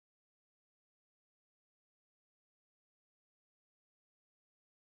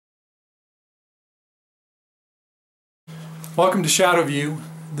Welcome to Shadow View.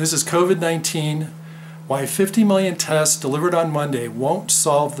 This is COVID-19, why 50 million tests delivered on Monday won't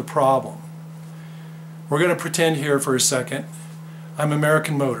solve the problem. We're going to pretend here for a second. I'm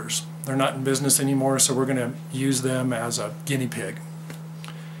American Motors. They're not in business anymore, so we're going to use them as a guinea pig.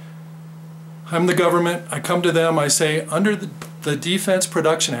 I'm the government. I come to them, I say, under the Defense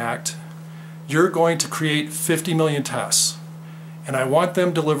Production Act, you're going to create 50 million tests, and I want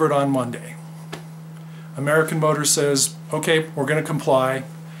them delivered on Monday. American Motors says, okay, we're going to comply.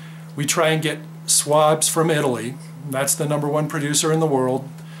 We try and get swabs from Italy. That's the #1 producer in the world,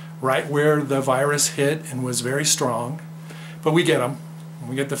 right where the virus hit and was very strong. But we get them.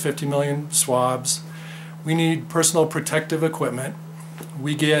 We get the 50 million swabs. We need personal protective equipment.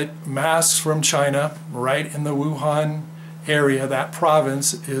 We get masks from China, right in the Wuhan area. That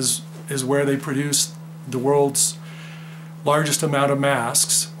province is where they produce the world's largest amount of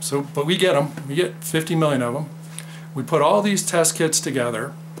masks. But we get them. We get 50 million of them. We put all these test kits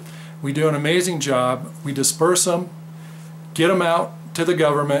together. We do an amazing job. We disperse them, get them out to the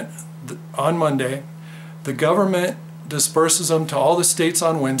government on Monday. The government disperses them to all the states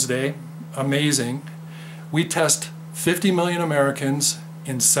on Wednesday. Amazing. We test 50 million Americans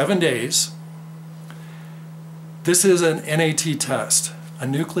in 7 days. This is an NAT test, a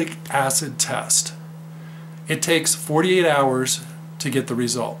nucleic acid test. It takes 48 hours to get the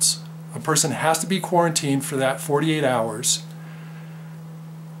results. A person has to be quarantined for that 48 hours.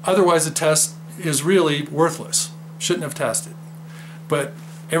 Otherwise, the test is really worthless. Shouldn't have tested. But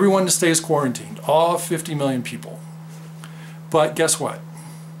everyone stays quarantined, all 50 million people. But guess what?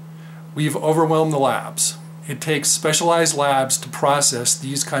 We've overwhelmed the labs. It takes specialized labs to process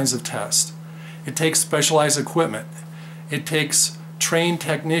these kinds of tests. It takes specialized equipment. It takes trained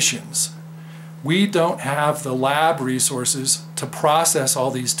technicians. We don't have the lab resources to process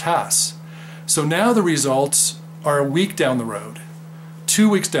all these tests. So now the results are a week down the road, 2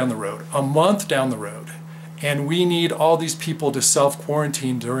 weeks down the road, a month down the road, and we need all these people to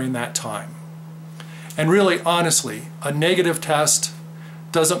self-quarantine during that time. And really, honestly, a negative test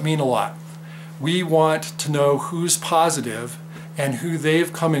doesn't mean a lot. We want to know who's positive and who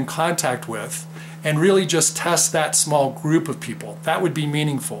they've come in contact with, and really just test that small group of people. That would be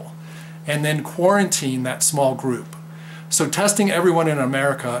meaningful. And then quarantine that small group. So testing everyone in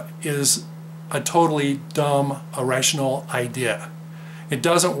America is a totally dumb, irrational idea. It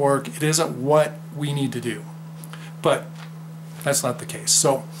doesn't work. It isn't what we need to do. But that's not the case.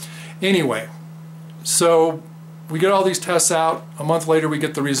 So anyway, so we get all these tests out. A month later we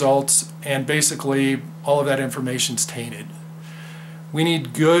get the results, and basically all of that information's tainted. We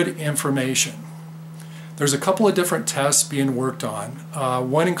need good information. There's a couple of different tests being worked on.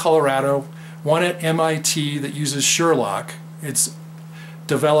 One in Colorado, one at MIT that uses Sherlock. It's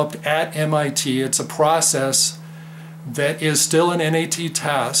developed at MIT. It's a process that is still an NAT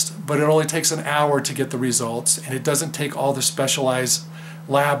test, but it only takes an hour to get the results, and it doesn't take all the specialized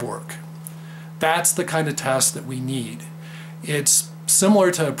lab work. That's the kind of test that we need. It's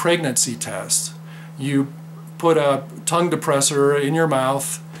similar to a pregnancy test. You put a tongue depressor in your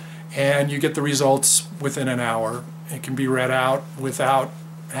mouth, and you get the results within an hour. It can be read out without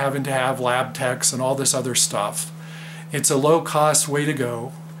having to have lab techs and all this other stuff. It's a low-cost way to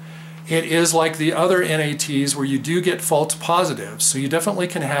go. It is like the other NATs where you do get false positives, so you definitely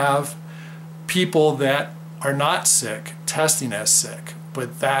can have people that are not sick testing as sick,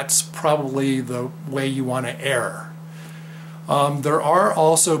 but that's probably the way you want to err. There are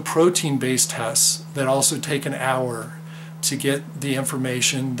also protein-based tests that also take an hour to get the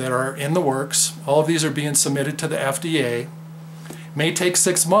information that are in the works. All of these are being submitted to the FDA. May take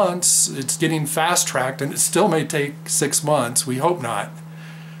 6 months. It's getting fast-tracked, and it still may take 6 months. We hope not.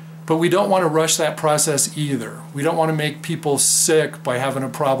 But we don't want to rush that process either. We don't want to make people sick by having a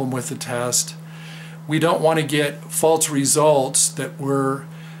problem with the test. We don't want to get false results that we're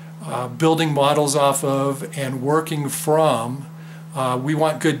building models off of and working from. We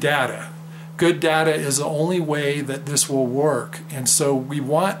want good data. Good data is the only way that this will work, and so we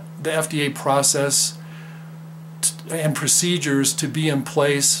want the FDA process and procedures to be in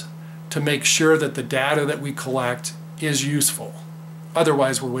place to make sure that the data that we collect is useful.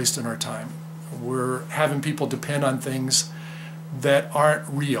 Otherwise, we're wasting our time. We're having people depend on things that aren't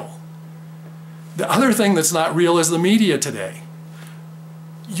real. The other thing that's not real is the media today.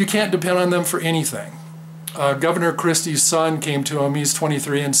 You can't depend on them for anything. Governor Christie's son came to him, he's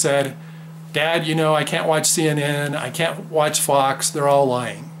 23, and said, "Dad, you know, I can't watch CNN, I can't watch Fox, they're all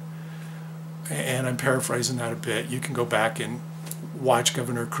lying." And I'm paraphrasing that a bit. You can go back and watch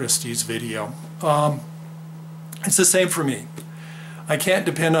Governor Christie's video. It's the same for me. I can't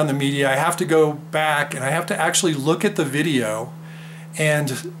depend on the media. I have to go back and I have to actually look at the video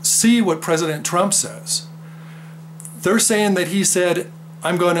and see what President Trump says. They're saying that he said,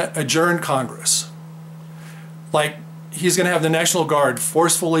 I'm going to adjourn Congress. Like he's going to have the National Guard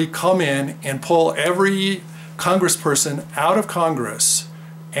forcefully come in and pull every congressperson out of Congress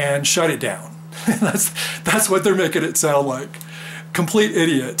and shut it down. That's what they're making it sound like. Complete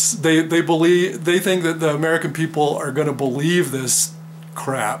idiots. They think that the American people are going to believe this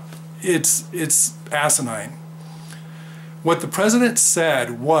crap. It's asinine. What the president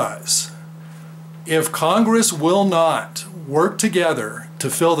said was, if Congress will not work together to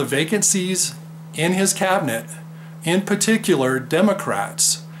fill the vacancies in his cabinet, in particular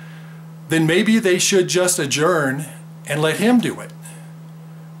Democrats, then maybe they should just adjourn and let him do it.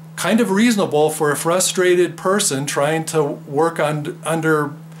 Kind of reasonable for a frustrated person trying to work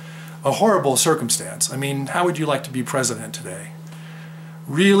under a horrible circumstance. I mean, how would you like to be president today?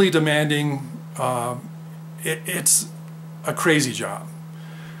 Really demanding. It's a crazy job.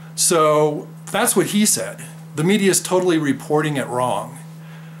 So that's what he said. The media is totally reporting it wrong.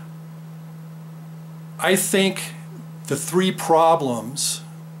 I think the three problems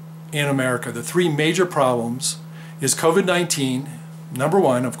in America, the three major problems, is COVID-19, number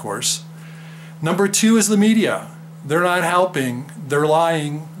one, of course. Number two is the media. They're not helping. They're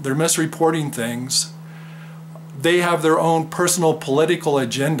lying. They're misreporting things. They have their own personal political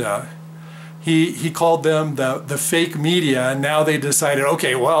agenda. He called them the fake media, and now they decided,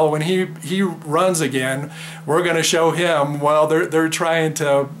 okay, well, when he runs again, we're going to show him. Well, they're trying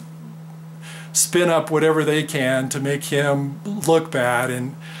to spin up whatever they can to make him look bad,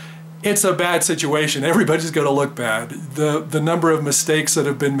 and it's a bad situation. Everybody's going to look bad. The number of mistakes that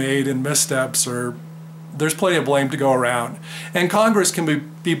have been made and missteps there's plenty of blame to go around, and Congress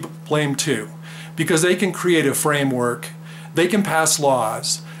can be blamed too, because they can create a framework, they can pass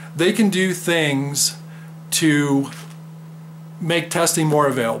laws. They can do things to make testing more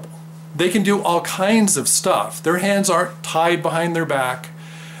available. They can do all kinds of stuff. Their hands aren't tied behind their back.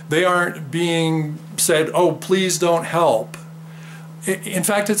 They aren't being said, oh, please don't help. In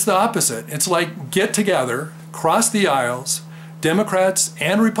fact, it's the opposite. It's like, get together, cross the aisles, Democrats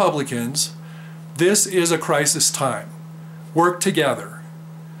and Republicans. This is a crisis time. Work together.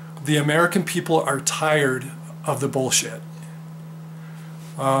 The American people are tired of the bullshit.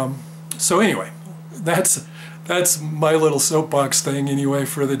 So anyway, that's my little soapbox thing anyway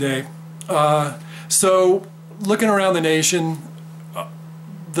for the day. So looking around the nation,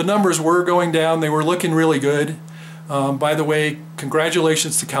 the numbers were going down. They were looking really good. By the way,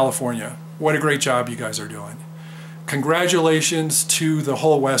 congratulations to California. What a great job you guys are doing. Congratulations to the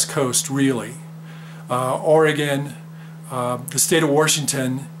whole West Coast, really. Oregon, the state of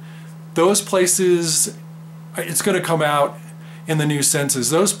Washington, those places, it's going to come out in the new census.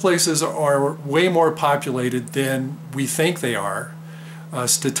 Those places are way more populated than we think they are,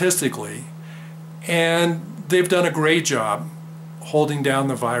 statistically, and they've done a great job holding down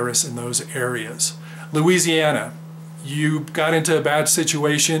the virus in those areas. Louisiana, you got into a bad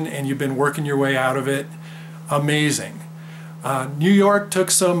situation and you've been working your way out of it. Amazing. New York took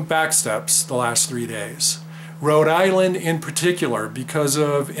some back steps the last 3 days. Rhode Island in particular, because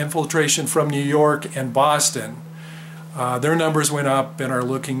of infiltration from New York and Boston, their numbers went up and are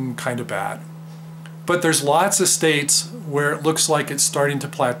looking kind of bad. But there's lots of states where it looks like it's starting to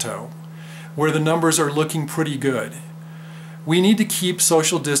plateau, where the numbers are looking pretty good. We need to keep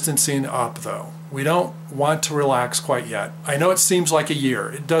social distancing up, though. We don't want to relax quite yet. I know it seems like a year.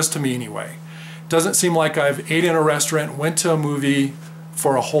 It does to me anyway. It doesn't seem like I've ate in a restaurant, went to a movie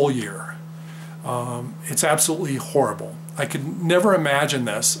for a whole year. It's absolutely horrible. I could never imagine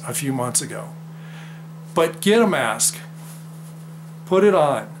this a few months ago. But get a mask. Put it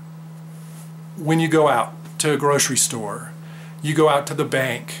on when you go out to a grocery store. You go out to the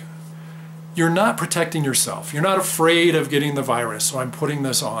bank. You're not protecting yourself. You're not afraid of getting the virus, so I'm putting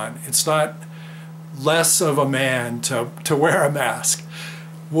this on. It's not less of a man to wear a mask.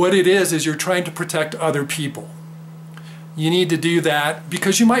 What it is you're trying to protect other people. You need to do that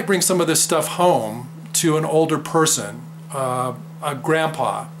because you might bring some of this stuff home to an older person, a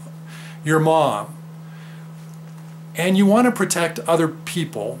grandpa, your mom, and you want to protect other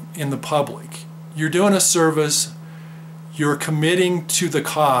people in the public. You're doing a service, you're committing to the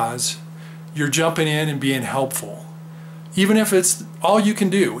cause, you're jumping in and being helpful. Even if it's all you can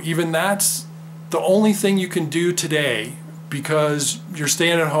do, even that's the only thing you can do today because you're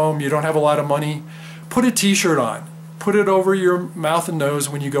staying at home, you don't have a lot of money, put a t-shirt on. Put it over your mouth and nose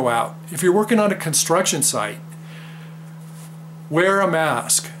when you go out. If you're working on a construction site, wear a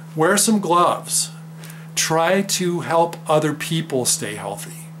mask, wear some gloves. try to help other people stay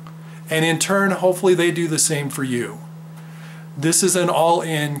healthy. And in turn, hopefully they do the same for you. This is an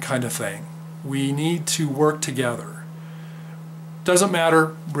all-in kind of thing. We need to work together. Doesn't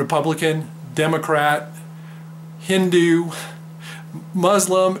matter, Republican, Democrat, Hindu,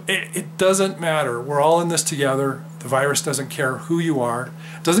 Muslim, it doesn't matter. We're all in this together. The virus doesn't care who you are.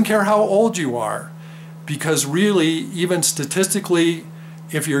 It doesn't care how old you are. Because really, even statistically,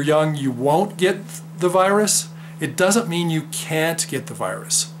 if you're young, you won't get the virus. It doesn't mean you can't get the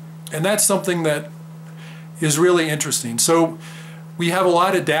virus. And that's something that is really interesting. So we have a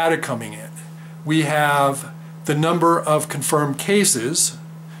lot of data coming in. We have the number of confirmed cases.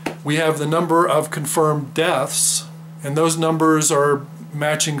 We have the number of confirmed deaths. And those numbers are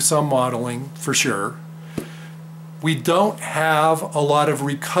matching some modeling for sure. We don't have a lot of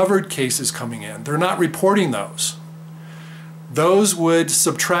recovered cases coming in. They're not reporting those. Those would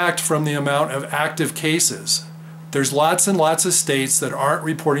subtract from the amount of active cases. There's lots and lots of states that aren't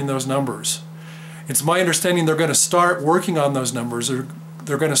reporting those numbers. It's my understanding they're going to start working on those numbers, or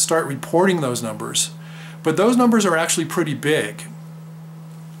they're going to start reporting those numbers. But those numbers are actually pretty big.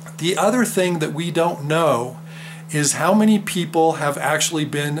 The other thing that we don't know is how many people have actually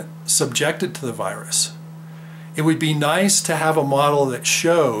been subjected to the virus. It would be nice to have a model that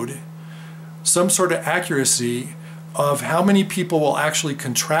showed some sort of accuracy of how many people will actually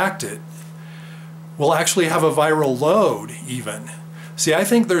contract it, will actually have a viral load even. See, I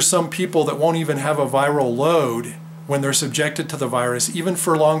think there's some people that won't even have a viral load when they're subjected to the virus, even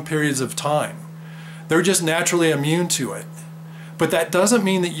for long periods of time. They're just naturally immune to it. But that doesn't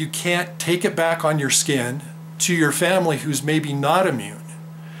mean that you can't take it back on your skin to your family who's maybe not immune.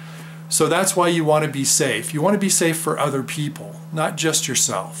 So that's why you want to be safe. You want to be safe for other people, not just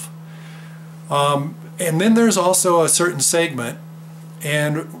yourself. And then there's also a certain segment,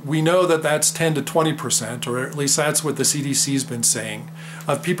 and we know that that's 10 to 20%, or at least that's what the CDC's been saying,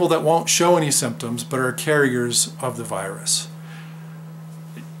 of people that won't show any symptoms but are carriers of the virus.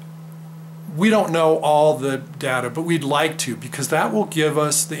 We don't know all the data, but we'd like to, because that will give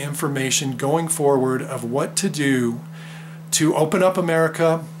us the information going forward of what to do to open up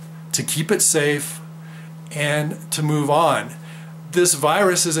America, to keep it safe, and to move on. This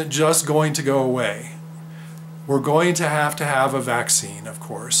virus isn't just going to go away. We're going to have a vaccine, of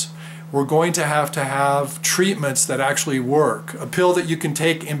course. We're going to have treatments that actually work. A pill that you can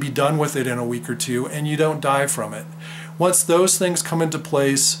take and be done with it in a week or two and you don't die from it. Once those things come into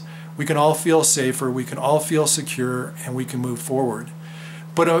place, we can all feel safer, we can all feel secure, and we can move forward.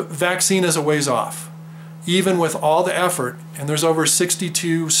 But a vaccine is a ways off. Even with all the effort, and there's over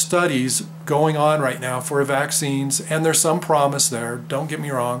 62 studies going on right now for vaccines, and there's some promise there, don't get me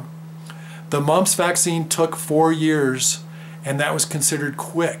wrong. The mumps vaccine took 4 years, and that was considered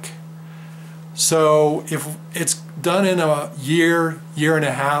quick. So if it's done in a year, year and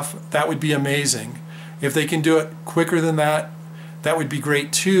a half, that would be amazing. If they can do it quicker than that, that would be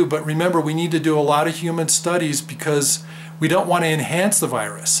great too. But remember, we need to do a lot of human studies because we don't want to enhance the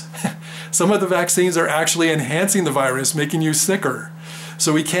virus. Some of the vaccines are actually enhancing the virus, making you sicker.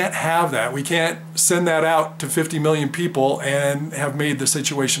 So we can't have that. We can't send that out to 50 million people and have made the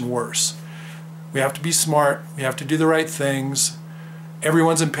situation worse. We have to be smart. We have to do the right things.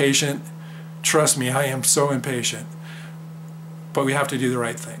 Everyone's impatient. Trust me, I am so impatient. But we have to do the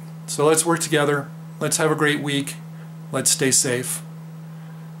right thing. So let's work together. Let's have a great week. Let's stay safe.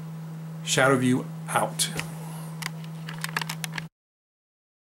 Shadowview out.